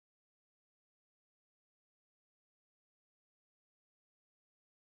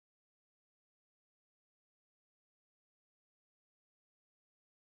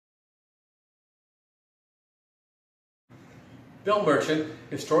Bill Merchant,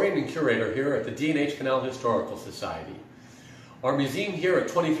 historian and curator here at the D&H Canal Historical Society. Our museum here at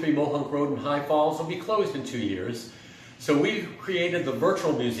 23 Mohonk Road in High Falls will be closed in 2 years, so we've created the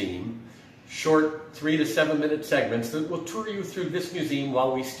virtual museum, short 3 to 7 minute segments that will tour you through this museum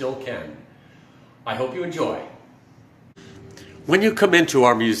while we still can. I hope you enjoy. When you come into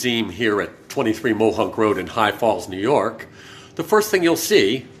our museum here at 23 Mohonk Road in High Falls, New York, the first thing you'll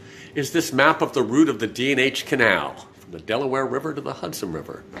see is this map of the route of the D&H Canal, from the Delaware River to the Hudson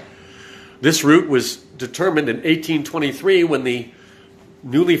River. This route was determined in 1823 when the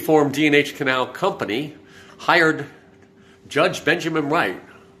newly formed D&H Canal Company hired Judge Benjamin Wright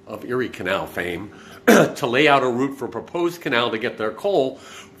of Erie Canal fame to lay out a route for a proposed canal to get their coal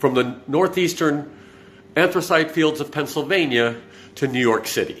from the northeastern anthracite fields of Pennsylvania to New York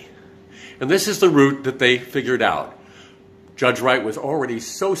City. And this is the route that they figured out. Judge Wright was already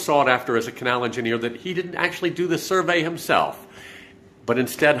so sought after as a canal engineer that he didn't actually do the survey himself, but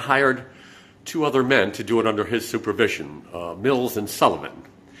instead hired 2 other men to do it under his supervision, Mills and Sullivan.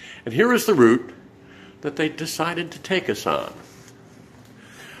 And here is the route that they decided to take us on.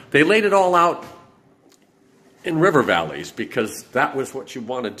 They laid it all out in river valleys because that was what you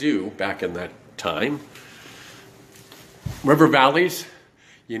want to do back in that time. River valleys,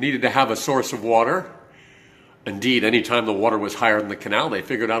 you needed to have a source of water. Indeed, anytime the water was higher than the canal, they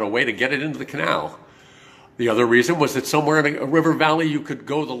figured out a way to get it into the canal. The other reason was that somewhere in a river valley you could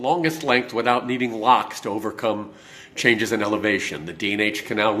go the longest length without needing locks to overcome changes in elevation. The D&H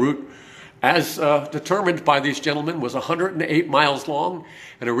Canal route, as determined by these gentlemen, was 108 miles long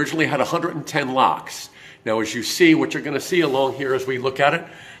and originally had 110 locks. Now, as you see, what you're going to see along here as we look at it,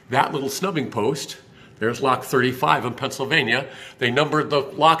 that little snubbing post, there's lock 35 in Pennsylvania. They numbered the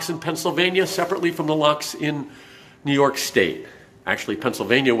locks in Pennsylvania separately from the locks in New York State. Actually,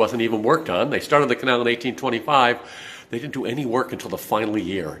 Pennsylvania wasn't even worked on. They started the canal in 1825. They didn't do any work until the final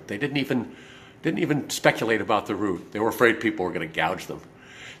year. They didn't even speculate about the route. They were afraid people were going to gouge them.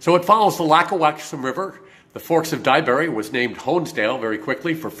 So it follows the Lackawaxim River. The Forks of Dyberry was named Honesdale very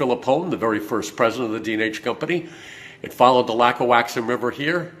quickly for Philip Hone, the very first president of the D&H Company. It followed the Lackawaxim River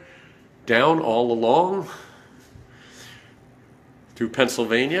here, down all along through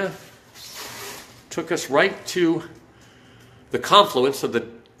Pennsylvania, took us right to the confluence of the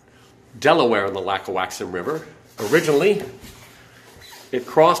Delaware and the Lackawaxim River. Originally, it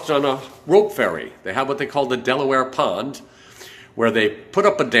crossed on a rope ferry. They had what they called the Delaware Pond, where they put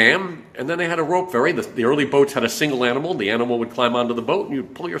up a dam, and then they had a rope ferry. The early boats had a single animal. The animal would climb onto the boat, and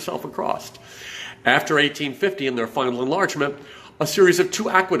you'd pull yourself across. After 1850, in their final enlargement, a series of 2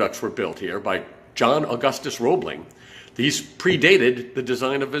 aqueducts were built here by John Augustus Roebling. These predated the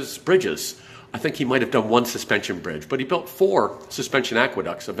design of his bridges. I think he might have done 1 suspension bridge, but he built 4 suspension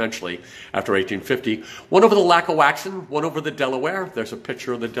aqueducts eventually after 1850. One over the Lackawaxim, one over the Delaware. There's a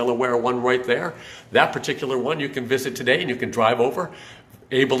picture of the Delaware one right there. That particular one you can visit today and you can drive over,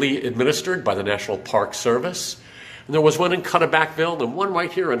 ably administered by the National Park Service. And there was one in Cutterbackville and one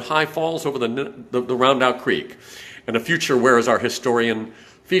right here in High Falls over the Roundout Creek. In a future Where Is Our Historian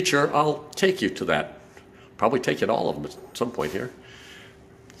feature, I'll take you to that. Probably take you to all of them at some point here.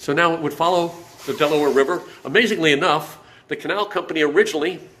 So now it would follow the Delaware River. Amazingly enough, the canal company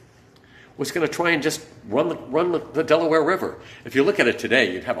originally was going to try and just run the Delaware River. If you look at it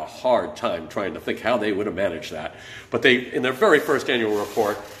today, you'd have a hard time trying to think how they would have managed that. But they, in their very first annual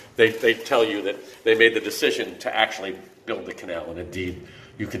report, they tell you that they made the decision to actually build the canal, and indeed,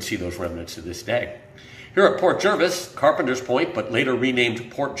 you can see those remnants to this day. Here at Port Jervis, Carpenter's Point, but later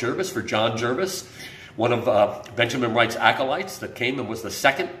renamed Port Jervis for John Jervis, one of Benjamin Wright's acolytes that came and was the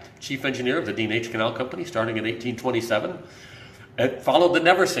 2nd chief engineer of the D&H Canal Company starting in 1827. It followed the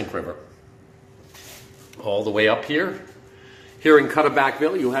Neversink River all the way up here. Here in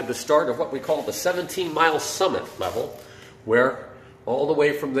Cutterbackville, you had the start of what we call the 17-mile summit level, where all the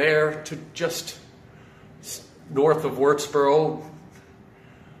way from there to just north of Wurtsboro,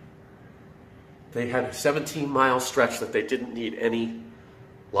 they had a 17-mile stretch that they didn't need any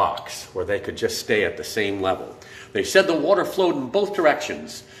locks, where they could just stay at the same level. They said the water flowed in both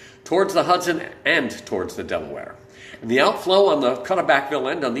directions, towards the Hudson and towards the Delaware. And the outflow on the Cutterbackville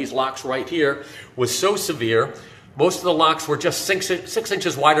end on these locks right here was so severe, most of the locks were just 6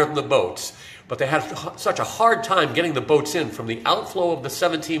 inches wider than the boats, but they had such a hard time getting the boats in from the outflow of the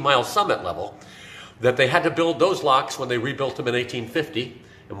 17-mile summit level that they had to build those locks when they rebuilt them in 1850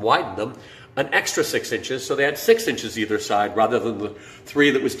 and widened them an extra 6 inches, so they had 6 inches either side rather than the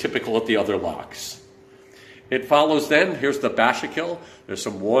 3 that was typical at the other locks. It follows then, here's the Bashakill. There's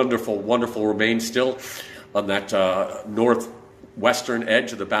some wonderful, wonderful remains still on that northwestern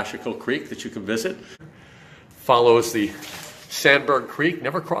edge of the Bashakill Creek that you can visit. Follows the Sandberg Creek,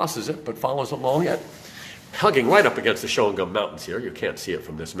 never crosses it, but follows along it, hugging right up against the Shawangum Mountains here. You can't see it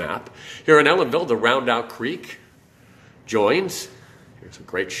from this map. Here in Ellenville, the Roundout Creek joins. Here's a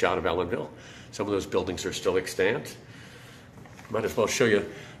great shot of Ellenville. Some of those buildings are still extant. Might as well show you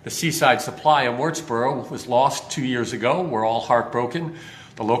the Seaside Supply in Wurtsboro was lost 2 years ago. We're all heartbroken.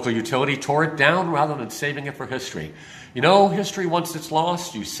 The local utility tore it down rather than saving it for history. You know, history, once it's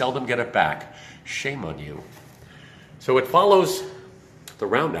lost, you seldom get it back. Shame on you. So it follows the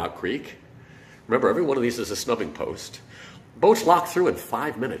Roundout Creek. Remember, every one of these is a snubbing post. Boats locked through in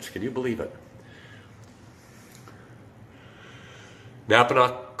 5 minutes. Can you believe it?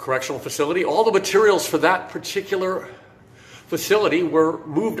 Napanoch Correctional Facility. All the materials for that particular facility were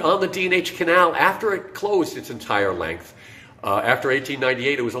moved on the D&H Canal after it closed its entire length. After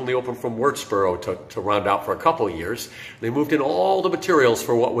 1898, it was only open from Wurtsboro to Roundout for a couple of years. They moved in all the materials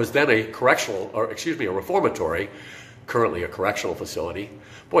for what was then a reformatory, currently a correctional facility.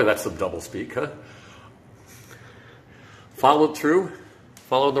 Boy, that's some doublespeak, huh? Followed through,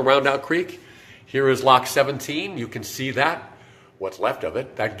 followed the Roundout Creek. Here is Lock 17. You can see that, what's left of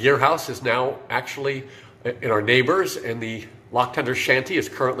it. That gear house is now actually in our neighbors, and the lock tender shanty is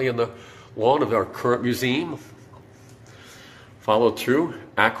currently in the lawn of our current museum. Followed through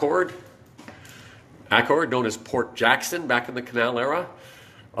Accord, known as Port Jackson back in the canal era,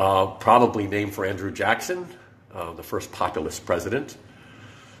 probably named for Andrew Jackson, the first populist president.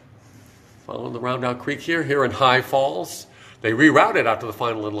 Following the Roundout Creek here in High Falls. They rerouted after the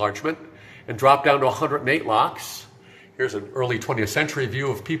final enlargement and dropped down to 108 locks. Here's an early 20th century view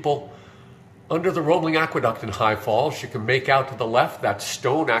of people under the rolling aqueduct in High Falls. You can make out to the left that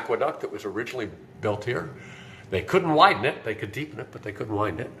stone aqueduct that was originally built here. They couldn't widen it. They could deepen it, but they couldn't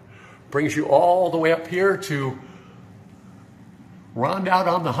widen it. Brings you all the way up here to Rondout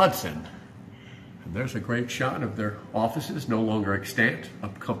on the Hudson. And there's a great shot of their offices, no longer extant,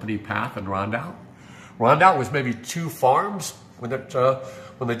 up Company Path and Rondout. Rondout was maybe 2 farms when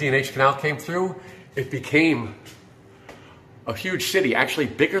the D&H Canal came through. It became a huge city, actually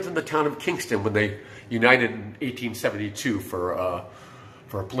bigger than the town of Kingston when they united in 1872 for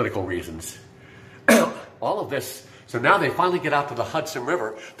political reasons. All of this, so now they finally get out to the Hudson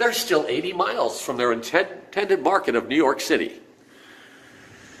River. They're still 80 miles from their intended market of New York City.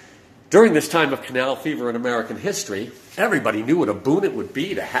 During this time of canal fever in American history, everybody knew what a boon it would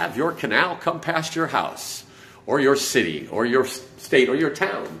be to have your canal come past your house, or your city, or your state, or your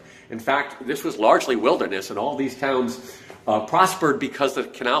town. In fact, this was largely wilderness, and all these towns prospered because the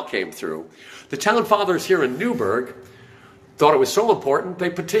canal came through. The town fathers here in Newburgh thought it was so important,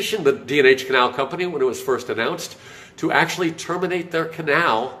 they petitioned the D&H Canal Company when it was first announced to actually terminate their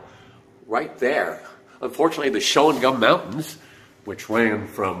canal right there. Unfortunately, the Shawangum Mountains, which ran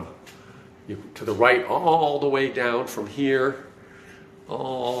from to the right all the way down from here,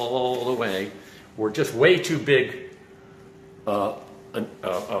 all the way, were just way too big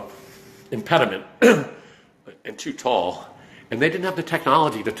impediment and too tall. And they didn't have the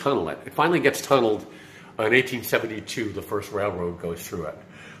technology to tunnel it. It finally gets tunneled in 1872. The first railroad goes through it.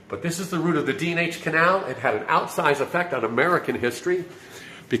 But this is the route of the D&H Canal. It had an outsized effect on American history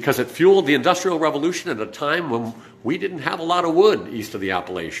because it fueled the Industrial Revolution at a time when we didn't have a lot of wood east of the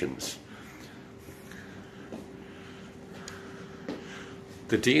Appalachians.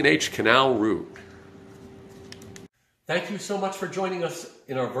 The D&H Canal route. Thank you so much for joining us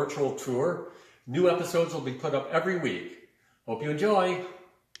in our virtual tour. New episodes will be put up every week. Hope you enjoy.